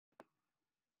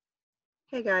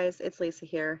Hey guys, it's Lisa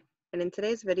here, and in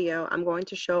today's video, I'm going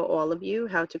to show all of you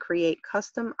how to create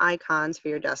custom icons for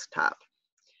your desktop.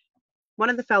 One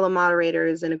of the fellow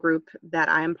moderators in a group that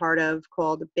I am part of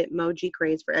called Bitmoji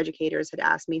Grades for Educators had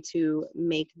asked me to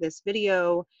make this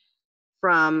video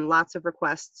from lots of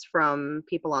requests from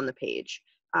people on the page.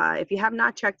 If you have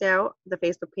not checked out the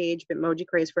Facebook page, Bitmoji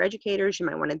Craze for Educators, you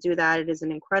might want to do that. It is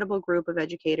an incredible group of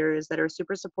educators that are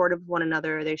super supportive of one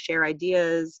another. They share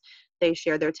ideas, they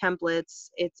share their templates.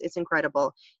 It's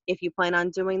incredible. If you plan on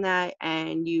doing that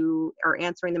and you are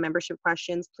answering the membership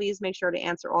questions, please make sure to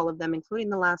answer all of them, including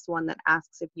the last one that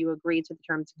asks if you agree to the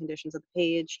terms and conditions of the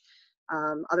page.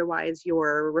 Otherwise,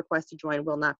 your request to join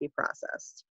will not be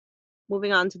processed.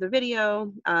 Moving on to the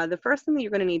video, the first thing that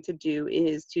you're going to need to do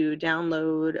is to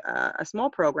download a small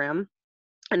program,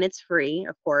 and it's free,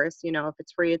 of course. You know, if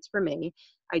it's free, it's for me.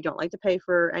 I don't like to pay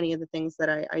for any of the things that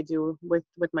I do with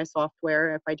my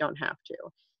software if I don't have to.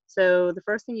 So the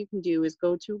first thing you can do is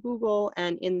go to Google,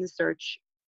 and in the search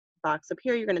box up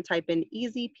here, you're going to type in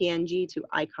easy PNG to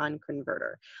icon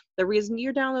converter. The reason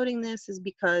you're downloading this is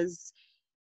because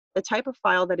the type of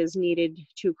file that is needed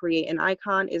to create an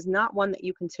icon is not one that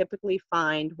you can typically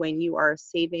find when you are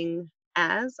saving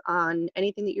as on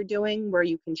anything that you're doing where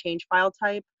you can change file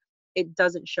type. It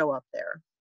doesn't show up there.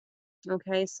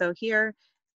 Okay, so here,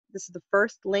 this is the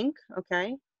first link,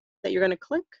 okay, that you're going to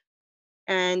click.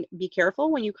 And be careful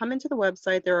when you come into the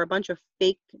website, there are a bunch of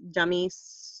fake dummy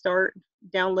start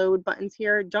download buttons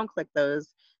here. Don't click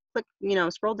those. Click,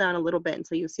 scroll down a little bit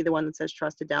until you see the one that says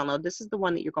trusted download. This is the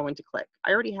one that you're going to click.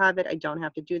 I already have it. I don't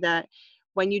have to do that.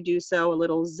 When you do so, a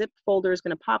little zip folder is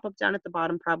going to pop up down at the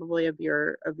bottom probably of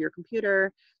your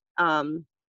computer, or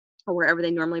wherever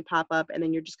they normally pop up, and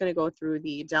then you're just going to go through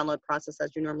the download process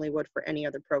as you normally would for any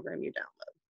other program you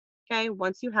download. Okay,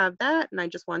 once you have that, and I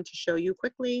just want to show you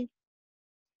quickly,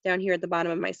 down here at the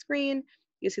bottom of my screen,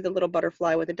 you see the little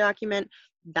butterfly with a document.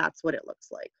 That's what it looks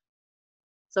like.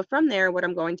 So from there, what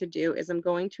I'm going to do is I'm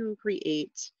going to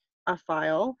create a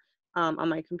file on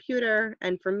my computer.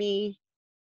 And for me,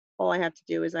 all I have to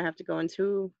do is I have to go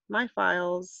into my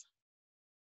files.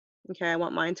 Okay, I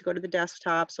want mine to go to the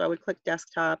desktop, so I would click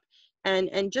desktop.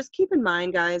 And just keep in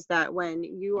mind, guys, that when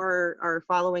you are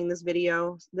following this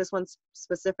video, this one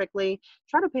specifically,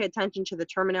 try to pay attention to the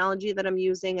terminology that I'm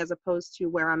using as opposed to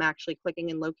where I'm actually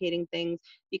clicking and locating things,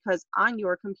 because on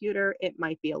your computer, it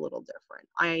might be a little different.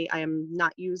 I am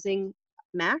not using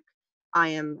Mac.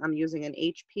 I'm using an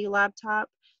HP laptop.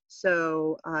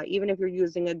 So even if you're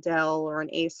using a Dell or an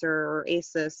Acer or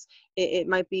Asus, it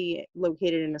might be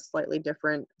located in a slightly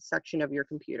different section of your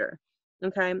computer.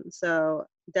 Okay, so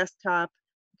desktop.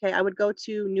 Okay, I would go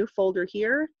to new folder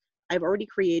here. I've already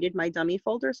created my dummy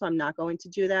folder, so I'm not going to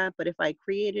do that. But if I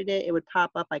created it, it would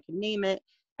pop up, I could name it,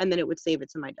 and then it would save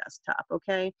it to my desktop,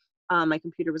 okay? My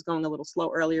computer was going a little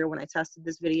slow earlier when I tested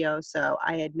this video, so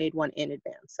I had made one in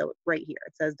advance. So right here,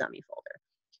 it says dummy folder.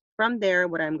 From there,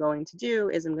 what I'm going to do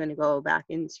is I'm going to go back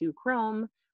into Chrome,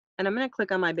 and I'm going to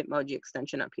click on my Bitmoji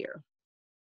extension up here.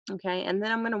 Okay, and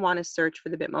then I'm going to want to search for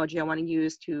the Bitmoji I want to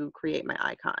use to create my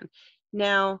icon.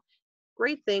 Now,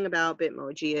 great thing about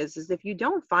Bitmoji is if you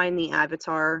don't find the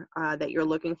avatar that you're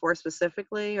looking for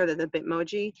specifically, or the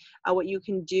Bitmoji, what you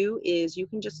can do is you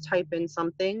can just type in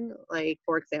something like,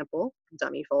 for example,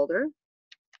 dummy folder,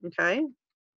 okay,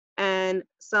 and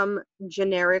some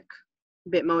generic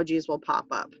Bitmojis will pop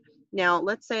up. Now,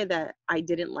 let's say that I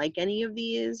didn't like any of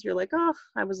these. You're like, oh,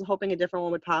 I was hoping a different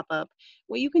one would pop up.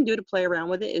 What you can do to play around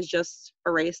with it is just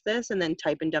erase this and then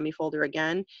type in dummy folder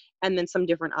again, and then some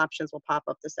different options will pop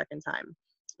up the second time.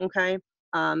 Okay,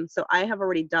 so I have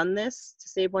already done this to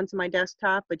save one to my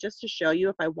desktop, but just to show you,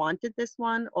 if I wanted this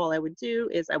one, all I would do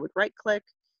is I would right click,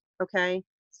 okay,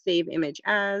 save image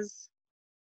as,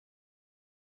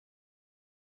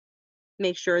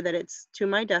 make sure that it's to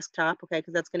my desktop, okay,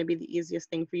 because that's going to be the easiest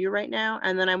thing for you right now,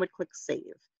 and then I would click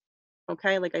save.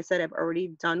 Okay, like I said, I've already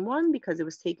done one because it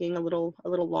was taking a little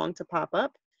long to pop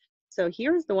up. So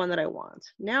here's the one that I want.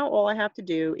 Now all I have to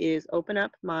do is open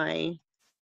up my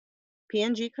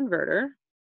PNG converter.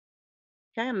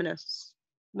 Okay, I'm going to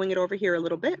swing it over here a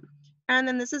little bit. And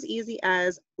then this is easy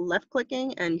as left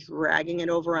clicking and dragging it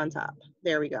over on top.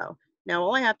 There we go. Now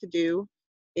all I have to do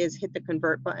is hit the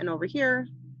convert button over here.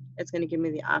 It's going to give me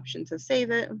the option to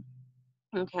save it.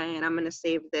 Okay, and I'm going to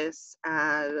save this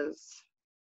as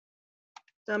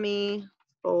dummy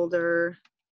folder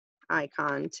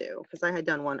icon 2, because I had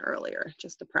done one earlier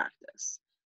just to practice.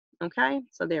 Okay,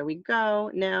 so there we go.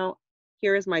 Now,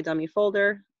 here is my dummy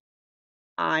folder.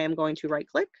 I am going to right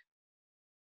click.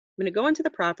 I'm going to go into the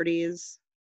properties.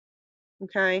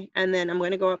 Okay, and then I'm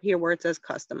going to go up here where it says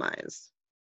customize.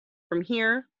 From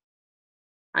here,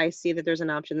 I see that there's an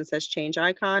option that says change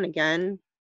icon. Again,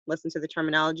 listen to the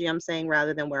terminology I'm saying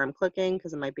rather than where I'm clicking,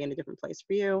 because it might be in a different place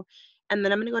for you. And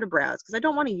then I'm going to go to browse because I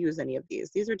don't want to use any of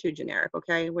these. These are too generic.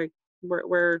 Okay, we're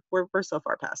so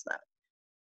far past that.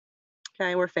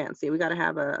 Okay, we're fancy. We got to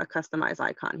have a customized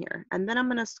icon here. And then I'm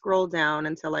going to scroll down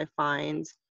until I find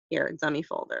here, dummy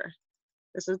folder.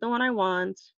 This is the one I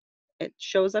want. It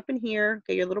shows up in here.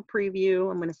 Get your little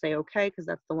preview. I'm going to say okay because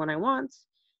that's the one I want.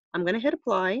 I'm going to hit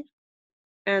apply,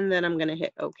 and then I'm going to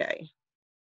hit okay.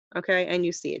 Okay, and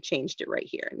you see it changed it right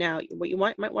here. Now, what you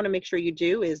might want to make sure you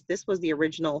do is this was the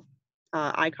original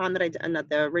icon that not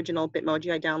the original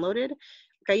Bitmoji I downloaded.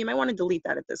 Okay, you might want to delete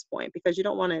that at this point because you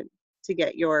don't want it to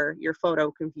get your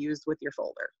photo confused with your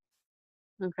folder.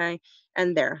 Okay,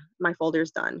 and there, my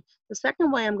folder's done. The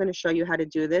second way I'm going to show you how to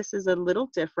do this is a little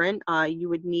different. You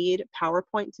would need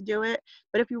PowerPoint to do it,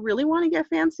 but if you really want to get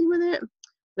fancy with it,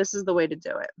 this is the way to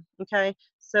do it. Okay,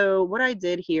 so what I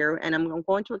did here, and I'm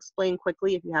going to explain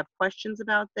quickly if you have questions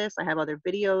about this. I have other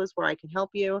videos where I can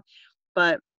help you,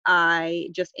 but I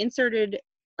just inserted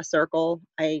a circle.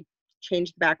 I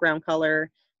changed the background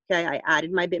color. Okay, I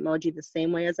added my Bitmoji the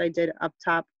same way as I did up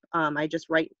top. I just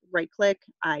right click,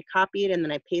 I copied, and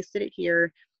then I pasted it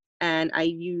here. And I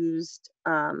used,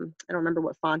 I don't remember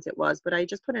what font it was, but I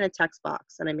just put in a text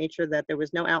box and I made sure that there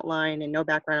was no outline and no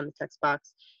background on the text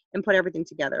box and put everything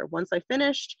together. Once I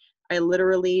finished, I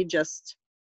literally just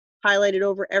highlighted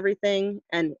over everything,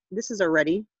 and this is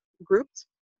already grouped,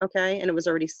 okay, and it was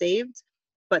already saved.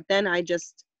 But then I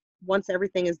just, once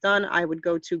everything is done, I would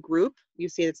go to group. You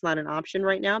see it's not an option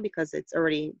right now because it's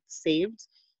already saved,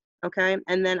 okay,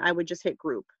 and then I would just hit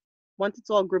group. Once it's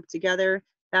all grouped together,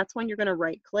 that's when you're going to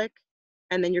right click,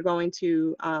 and then you're going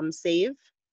to save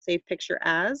picture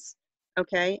as,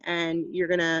 okay, and you're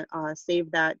going to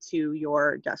save that to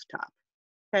your desktop.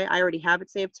 Okay, I already have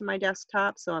it saved to my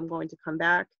desktop, so I'm going to come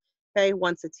back. Okay,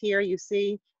 once it's here, you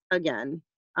see, again,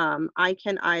 I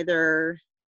can either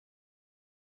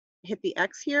hit the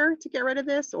X here to get rid of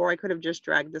this, or I could have just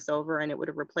dragged this over and it would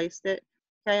have replaced it.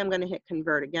 Okay, I'm going to hit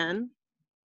convert again.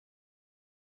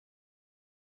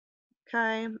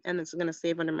 Okay, and this is going to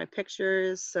save under my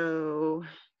pictures. So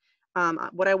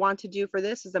what I want to do for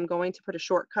this is I'm going to put a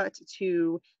shortcut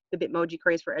to the Bitmoji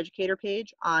Craze for Educator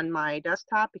page on my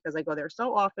desktop because I go there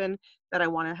so often that I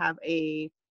want to have a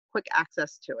quick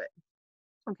access to it.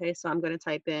 Okay, so I'm going to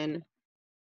type in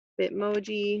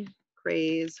Bitmoji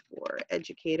Craze for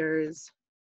Educators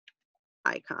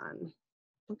icon.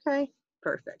 Okay,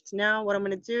 perfect. Now what I'm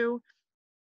going to do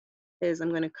is I'm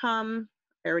going to come,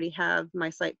 I already have my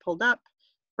site pulled up.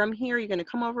 From here, you're going to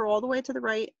come over all the way to the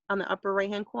right on the upper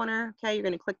right-hand corner. Okay, you're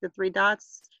going to click the three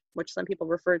dots, which some people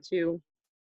refer to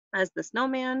as the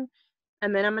snowman.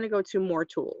 And then I'm going to go to more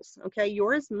tools. Okay,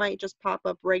 yours might just pop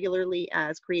up regularly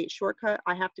as create shortcut.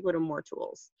 I have to go to more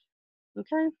tools.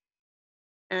 Okay,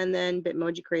 and then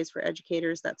Bitmoji Craze for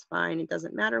Educators, that's fine. It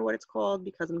doesn't matter what it's called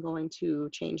because I'm going to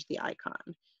change the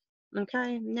icon.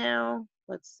 Okay, now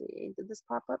let's see. Did this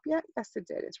pop up yet? Yes, it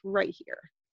did. It's right here.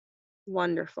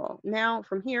 Wonderful. Now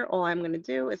from here, all I'm going to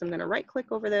do is I'm going to right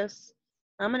click over this.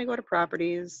 I'm going to go to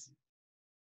properties.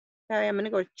 Okay, I'm going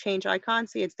to go change icon.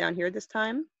 See, it's down here this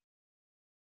time.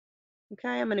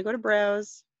 Okay, I'm going to go to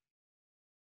browse.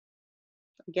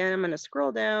 Again, I'm going to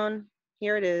scroll down.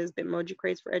 Here it is, Bitmoji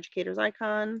Craze for Educators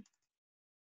icon.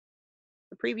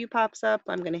 The preview pops up.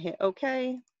 I'm going to hit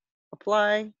OK,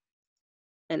 apply,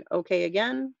 and OK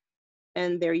again.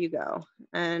 And there you go.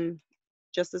 And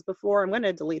just as before, I'm going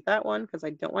to delete that one because I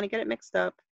don't want to get it mixed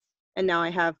up. And now I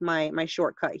have my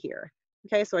shortcut here.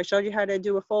 Okay, so I showed you how to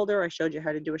do a folder. I showed you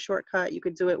how to do a shortcut. You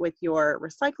could do it with your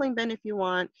recycling bin if you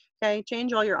want. Okay,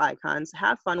 change all your icons.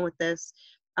 Have fun with this.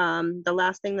 The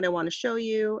last thing that I want to show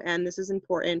you, and this is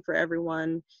important for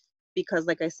everyone because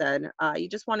like I said, you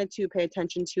just wanted to pay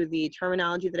attention to the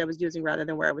terminology that I was using rather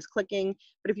than where I was clicking.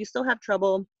 But if you still have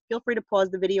trouble, feel free to pause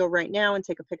the video right now and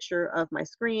take a picture of my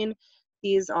screen.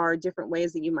 These are different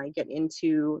ways that you might get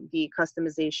into the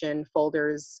customization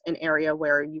folders, an area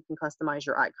where you can customize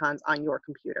your icons on your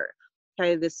computer.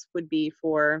 Okay, this would be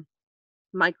for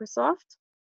Microsoft.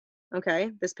 Okay,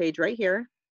 this page right here.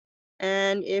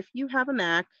 And if you have a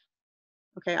Mac,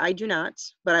 okay, I do not,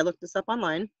 but I looked this up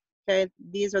online. Okay,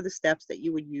 these are the steps that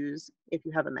you would use if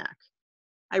you have a Mac.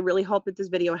 I really hope that this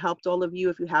video helped all of you.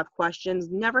 If you have questions,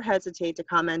 never hesitate to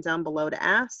comment down below to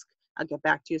ask. I'll get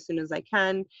back to you as soon as I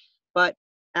can. But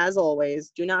as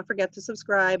always, do not forget to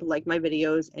subscribe, like my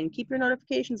videos, and keep your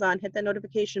notifications on. Hit that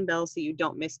notification bell so you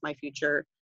don't miss my future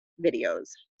videos.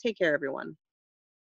 Take care, everyone.